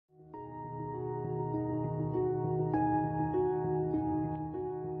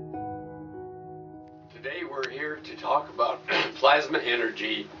we're here to talk about plasma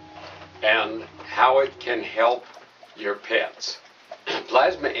energy and how it can help your pets.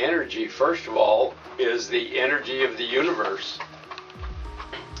 Plasma energy, first of all, is the energy of the universe.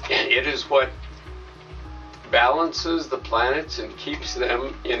 It is what balances the planets and keeps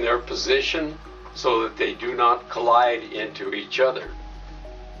them in their position so that they do not collide into each other.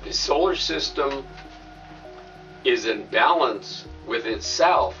 The solar system is in balance with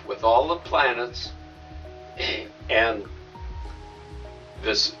itself, with all the planets, and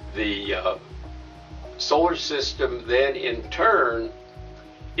the solar system then in turn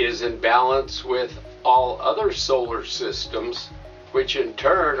is in balance with all other solar systems, which in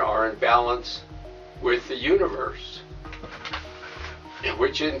turn are in balance with the universe,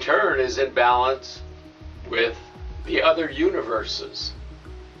 which in turn is in balance with the other universes.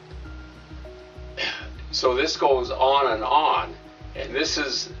 So this goes on, and this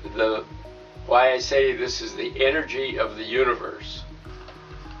is why I say this is the energy of the universe.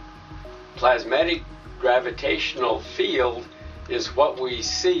 Plasmatic gravitational field is what we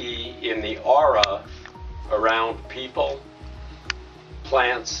see in the aura around people,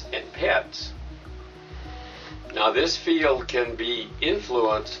 plants, and pets. Now this field can be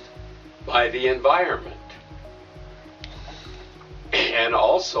influenced by the environment and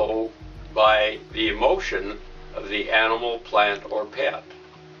also by the emotion of the animal, plant, or pet.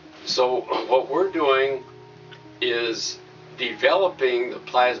 So what we're doing is developing the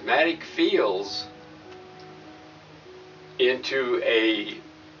plasmatic fields into a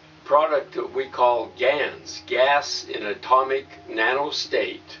product that we call GANs, gas in atomic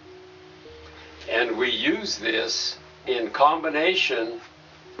nanostate. And we use this in combination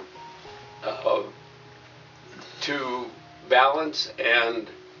to balance and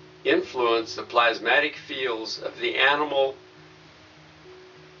influence the plasmatic fields of the animal,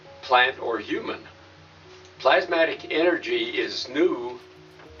 plant, or human. Plasmatic energy is new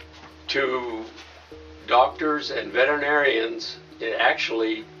to doctors and veterinarians.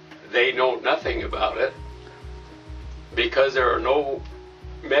 They know nothing about it because there are no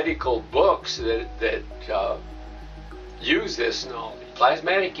medical books that use this knowledge.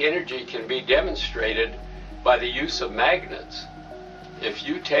 Plasmatic energy can be demonstrated by the use of magnets. If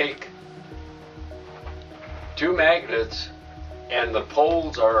you take two magnets and the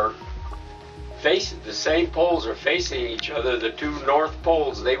poles are the same poles are facing each other, the two north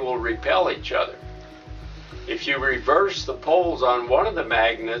poles, they will repel each other. If you reverse the poles on one of the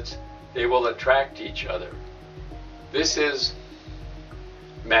magnets, they will attract each other. This is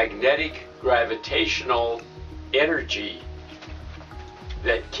magnetic gravitational energy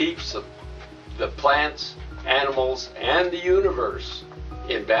that keeps the plants, animals, and the universe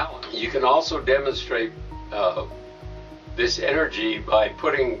in balance. You can also demonstrate this energy by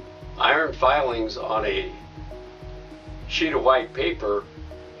putting iron filings on a sheet of white paper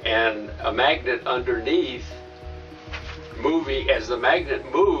and a magnet underneath. As the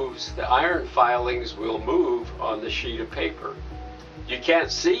magnet moves, the iron filings will move on the sheet of paper. You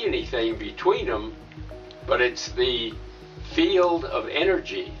can't see anything between them, but it's the field of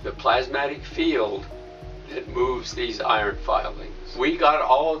energy, the plasmatic field, that moves these iron filings. We got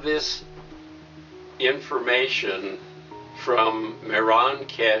all of this information from Mehran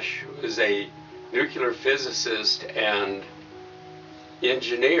Keshe, who is a nuclear physicist and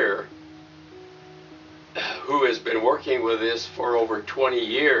engineer who has been working with this for over 20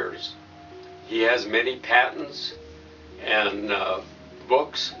 years. He has many patents and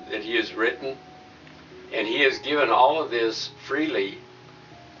books that he has written, and he has given all of this freely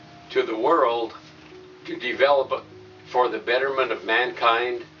to the world to develop it for the betterment of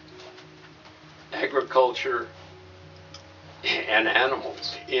mankind, agriculture, and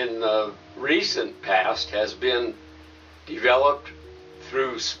animals. In the recent past has been developed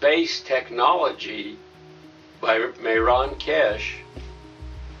through space technology by Mehran Keshe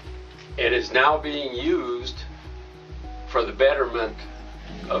and is now being used for the betterment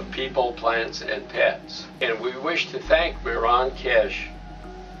of people, plants, and pets. And we wish to thank Mehran Keshe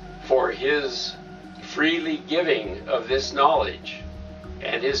for his freely giving of this knowledge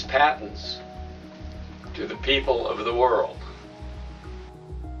and his patents to the people of the world.